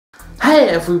Hey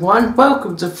everyone,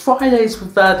 welcome to Fridays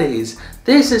with Buddies.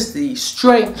 This is the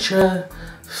Stranger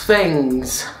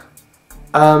Things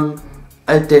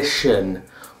edition.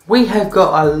 We have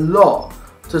got a lot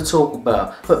to talk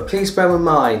about, but please bear in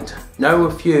mind, no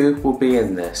review will be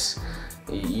in this.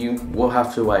 You will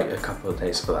have to wait a couple of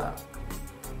days for that.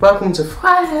 Welcome to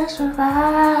Fridays with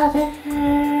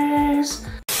Buddies.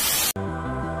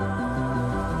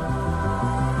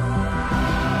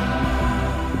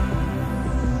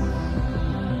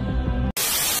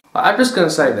 I'm just going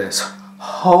to say this.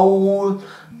 Holy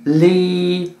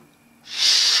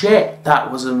shit,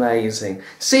 that was amazing.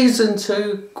 Season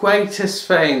 2, greatest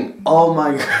thing. Oh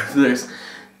my goodness.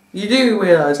 You do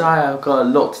realise I have got a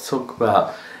lot to talk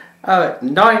about.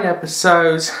 9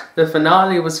 episodes, the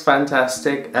finale was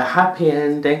fantastic, a happy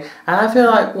ending, and I feel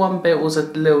like one bit was a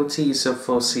little teaser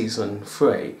for season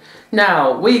 3.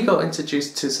 Now, we got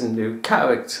introduced to some new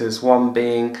characters, one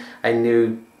being a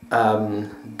new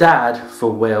dad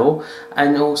for Will,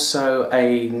 and also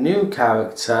a new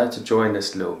character to join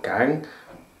this little gang,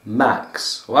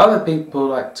 Max, or other people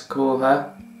like to call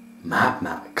her Mad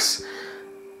Max.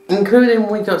 Including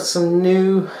we got some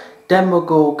new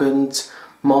Demogorgons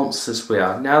monsters we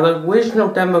are. Now the original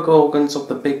Demogorgons of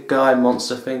the big guy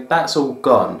monster thing, that's all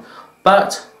gone.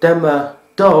 But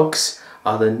Demodogs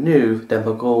are the new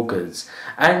Demogorgons.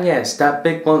 And yes, that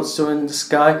big monster in the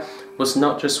sky was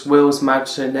not just Will's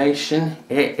imagination,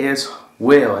 it is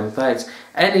Will. In fact,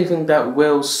 anything that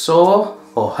Will saw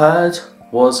or heard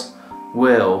was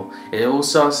Will. It all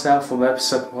starts out from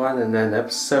episode 1 and then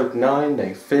episode 9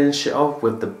 they finish it off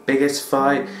with the biggest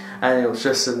fight, and it was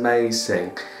just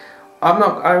amazing.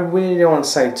 I really don't want to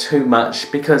say too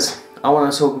much because I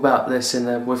want to talk about this in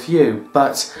a review,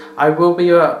 but I will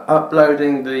be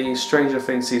uploading the Stranger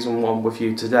Things season 1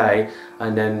 review today,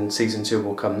 and then season 2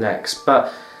 will come next.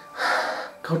 But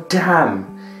god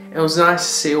damn, it was nice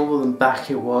to see all of them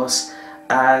back, it was.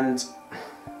 And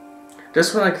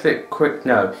just want to quick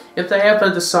note, if they ever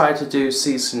decide to do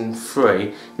season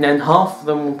 3, then half of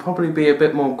them will probably be a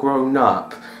bit more grown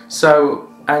up. So,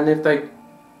 and if they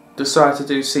decide to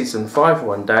do season 5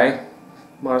 one day,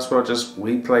 might as well just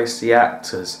replace the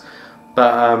actors.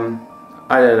 But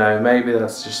I don't know, maybe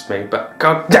that's just me, but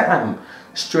god damn,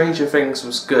 Stranger Things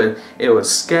was good. It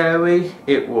was scary,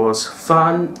 it was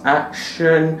fun,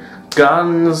 action,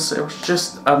 guns, it was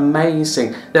just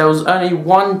amazing. There was only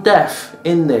one death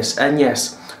in this, and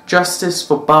yes, justice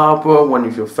for Barbara, one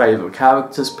of your favourite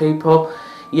characters, people.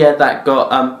 Yeah, that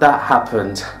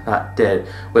happened, that did.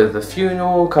 With the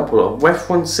funeral, a couple of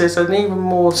references, and even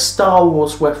more Star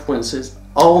Wars references.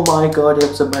 Oh my god, it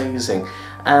was amazing.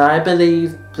 And I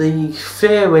believe the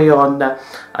theory on that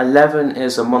 11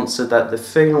 is a monster that the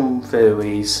film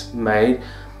theories made,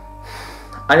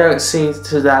 I don't see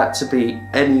that to be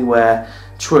anywhere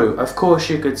true. Of course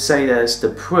you could say there's the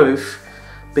proof,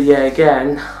 but yeah,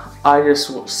 again, I just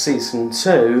watched season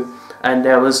 2 and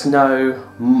there was no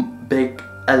big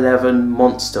 11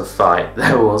 monster fight.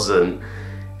 There wasn't.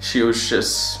 She was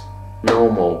just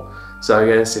normal. So I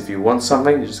guess if you want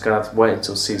something, you're just going to have to wait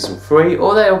until season 3,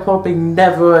 or they'll probably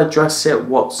never address it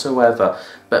whatsoever.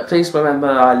 But please remember,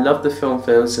 I love the film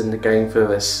theories and the game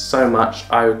theories so much,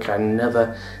 I can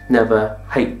never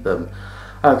hate them.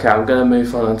 Okay, I'm going to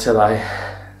move on until I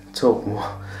talk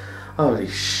more. Holy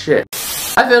shit.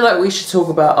 I feel like we should talk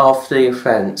about after the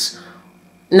events.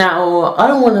 Now, I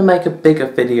don't want to make a bigger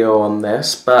video on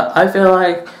this, but I feel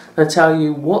like I'll tell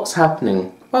you what's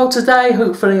happening. Well, today,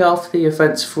 hopefully after the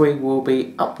events 3 will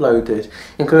be uploaded,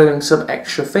 including some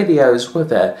extra videos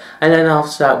with it, and then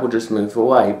after that we'll just move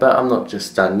away, but I'm not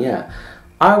just done yet.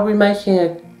 I'll be making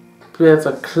a bit of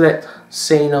a clip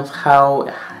scene of how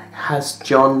has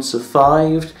John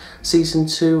survived season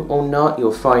 2 or not.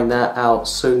 You'll find that out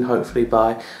soon, hopefully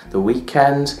by the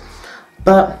weekend.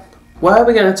 But where are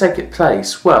we going to take it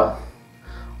place? Well,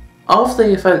 after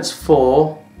the events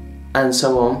 4 and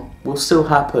so on will still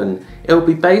happen. It will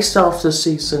be based after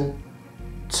season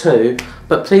 2,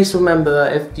 but please remember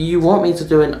that if you want me to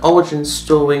do an origin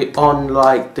story on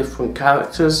like different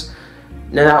characters,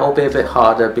 then that will be a bit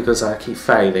harder because I keep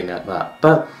failing at that.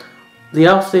 But the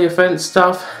after the event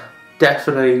stuff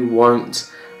definitely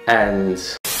won't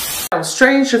end. Now,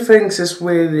 Stranger Things is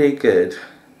really good,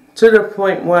 to the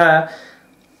point where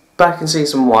back in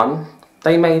season 1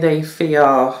 they made a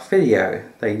VR video,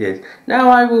 they did.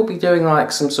 Now I will be doing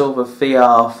like some sort of a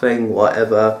VR thing,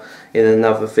 whatever, in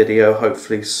another video,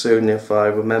 hopefully soon if I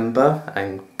remember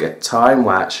and get time.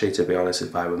 Well, actually, to be honest,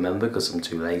 if I remember, because I'm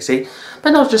too lazy.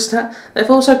 But not just that, they've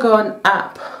also got an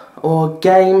app or a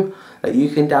game that you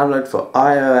can download for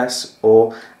iOS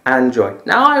or Android.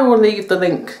 Now I will leave the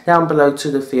link down below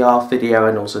to the VR video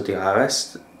and also the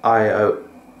iOS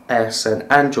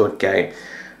and Android game.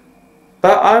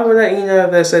 But I will let you know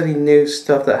if there's any new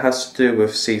stuff that has to do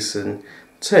with Season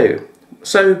 2.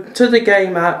 So to the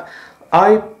game app,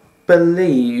 I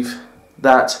believe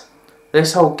that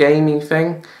this whole gaming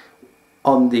thing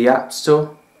on the App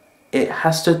Store, it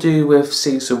has to do with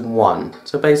Season 1.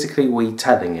 So basically we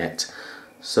telling it.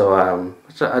 So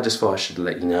I just thought I should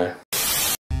let you know.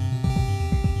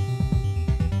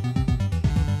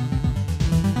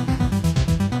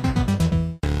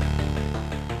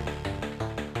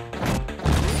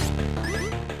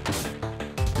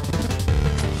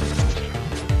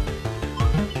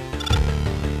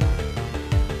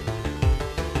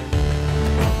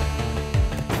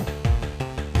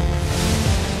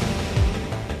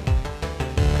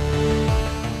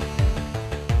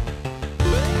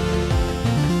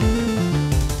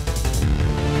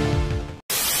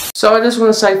 So I just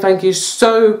want to say thank you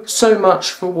so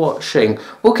much for watching.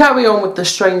 We'll carry on with the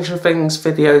Stranger Things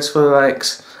videos for like,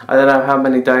 I don't know how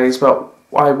many days, but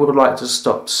I would like to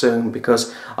stop soon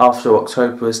because after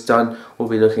October is done, we'll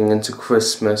be looking into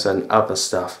Christmas and other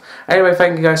stuff. Anyway,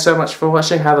 thank you guys so much for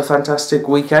watching. Have a fantastic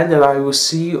weekend and I will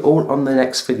see you all on the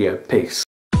next video. Peace.